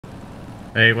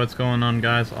Hey, what's going on,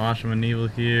 guys? MrAweshum and Evil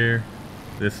here.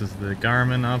 This is the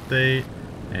Garman update,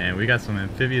 and we got some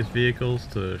amphibious vehicles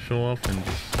to show off and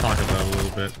just talk about a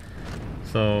little bit.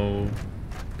 So,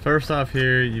 first off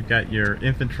here, you've got your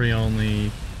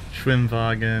infantry-only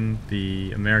Schwimmwagen,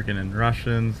 the American and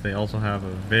Russians. They also have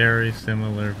a very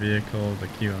similar vehicle, the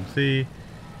QMC.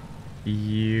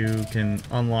 You can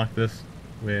unlock this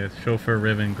with Chauffeur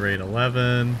Ribbon Grade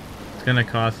 11. It's going to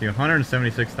cost you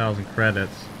 176,000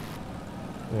 credits,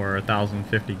 or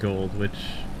 1,050 gold, which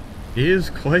is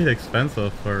quite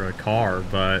expensive for a car,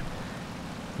 but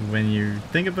when you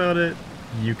think about it,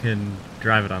 you can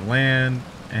drive it on land,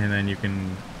 and then you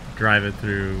can drive it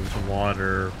through the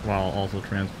water while also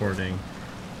transporting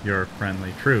your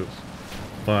friendly troops.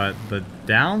 But the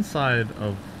downside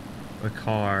of a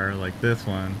car like this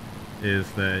one is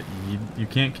that you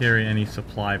can't carry any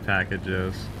supply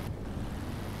packages,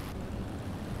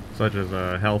 such as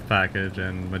a health package,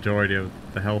 and majority of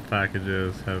the health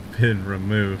packages have been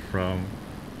removed from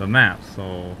the map,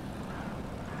 so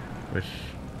which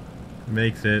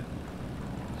makes it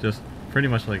just pretty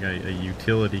much like a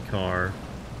utility car.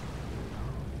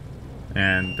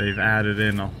 And they've added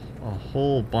in a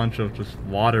whole bunch of just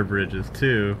water bridges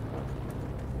too,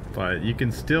 but you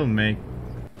can still make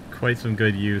quite some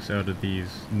good use out of these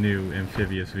new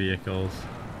amphibious vehicles,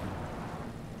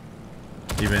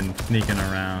 even sneaking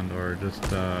around, or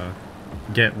just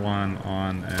get one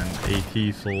on an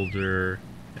AT soldier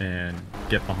and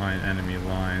get behind enemy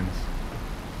lines.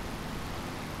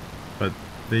 But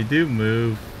they do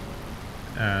move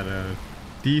at a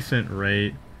decent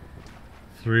rate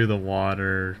through the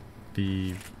water.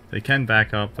 They can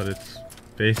back up, but it's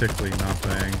basically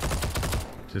nothing.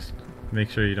 Just make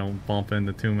sure you don't bump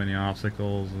into too many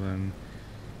obstacles, and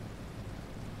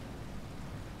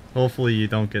hopefully you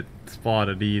don't get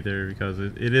spotted either, because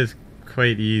it is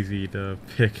quite easy to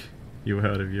pick you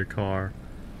out of your car.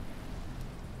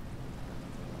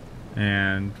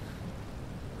 And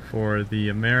for the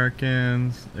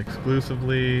Americans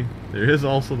exclusively, there is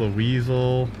also the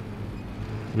Weasel,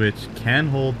 which can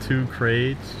hold 2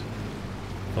 crates,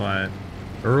 but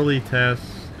early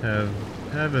tests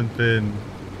haven't been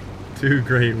too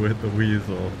great with the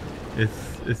Weasel.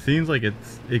 It seems like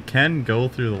it can go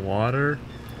through the water,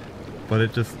 but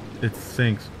it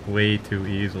sinks way too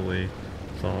easily.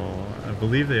 So I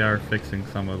believe they are fixing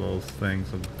some of those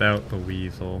things about the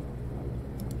Weasel.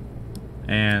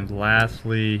 And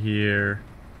lastly here,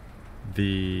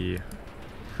 the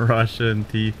Russian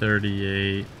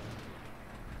T38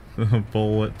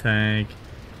 bullet tank.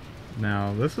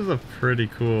 Now this is a pretty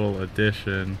cool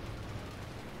addition,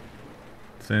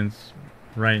 since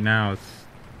right now it's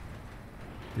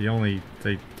the only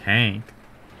tank.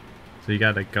 So you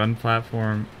got a gun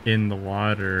platform in the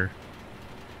water,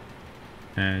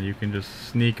 and you can just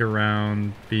sneak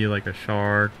around, be like a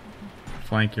shark,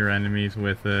 flank your enemies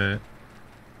with it.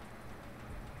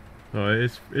 So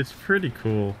it's pretty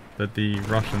cool that the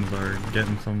Russians are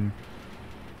getting some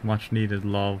much needed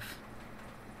love.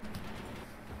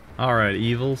 Alright,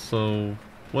 Evil, so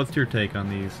what's your take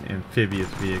on these amphibious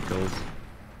vehicles?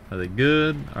 Are they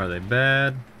good? Are they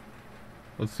bad?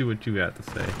 Let's see what you got to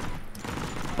say.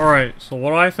 Alright, so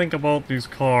what I think about these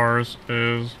cars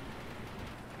is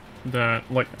that,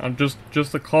 like, just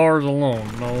the cars alone.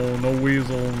 No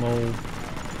Weasel, no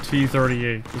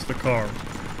T38, just the cars.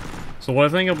 So what I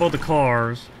think about the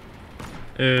cars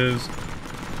is,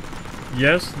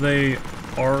 yes, they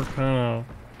are kind of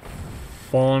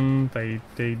fun,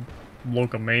 they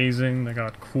look amazing, they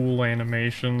got cool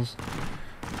animations.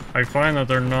 I find that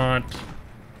they're not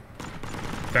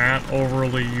that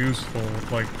overly useful.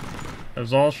 Like,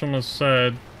 as MrAweshum has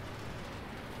said,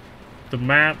 the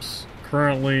maps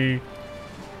currently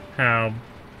have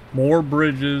more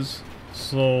bridges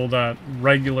so that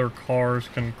regular cars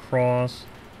can cross.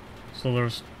 So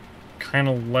there's kind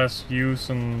of less use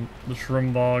in the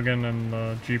Schwimmwagen and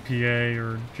the GPA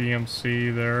or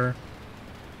GMC there.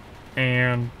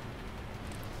 And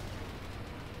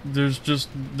there's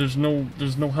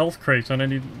no health crates on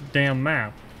any damn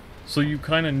map. So you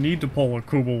kind of need to pull a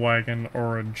Kubel wagon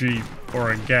or a Jeep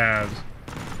or a Gaz.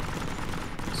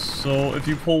 So if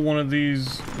you pull one of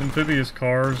these amphibious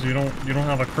cars, you don't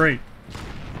have a crate.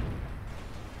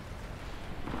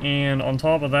 And on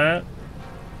top of that,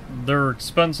 they're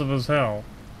expensive as hell.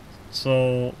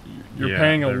 So you're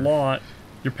paying a lot.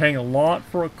 You're paying a lot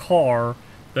for a car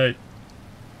that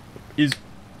is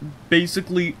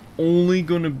basically only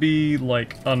going to be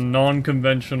like a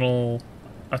non-conventional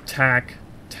attack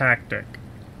tactic.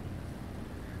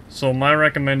 So my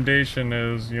recommendation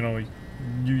is, you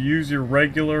use your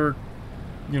regular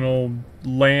you know,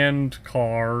 land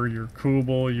car, your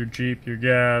Kubel, your Jeep, your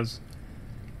Gaz,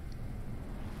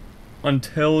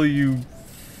 until you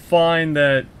find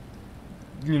that,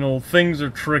 you know, things are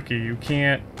tricky. You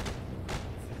can't,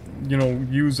 you know,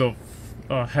 use a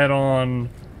head-on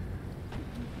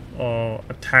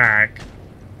attack.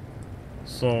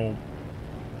 So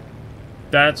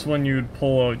that's when you'd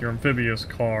pull out your amphibious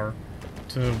car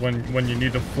to when you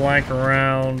need to flank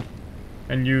around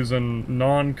and use a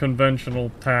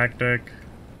non-conventional tactic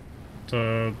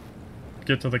to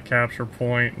get to the capture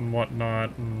point and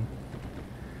whatnot, and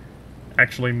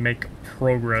actually make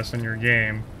progress in your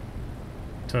game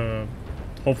to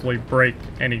hopefully break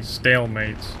any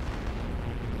stalemates.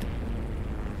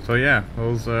 So yeah,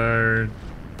 those are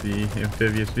the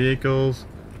amphibious vehicles.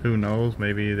 Who knows,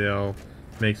 maybe they'll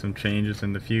make some changes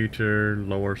in the future,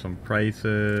 lower some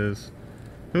prices.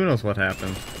 Who knows what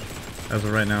happens. As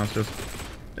of right now, it's just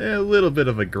a little bit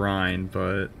of a grind,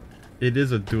 but it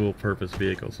is a dual purpose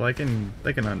vehicle, so I can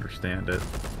understand it.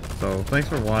 So thanks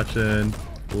for watching.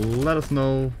 Let us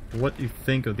know what you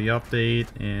think of the update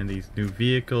and these new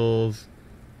vehicles,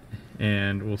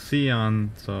 and we'll see you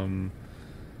on some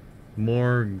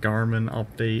more Garman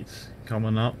updates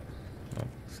coming up. So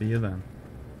see you then.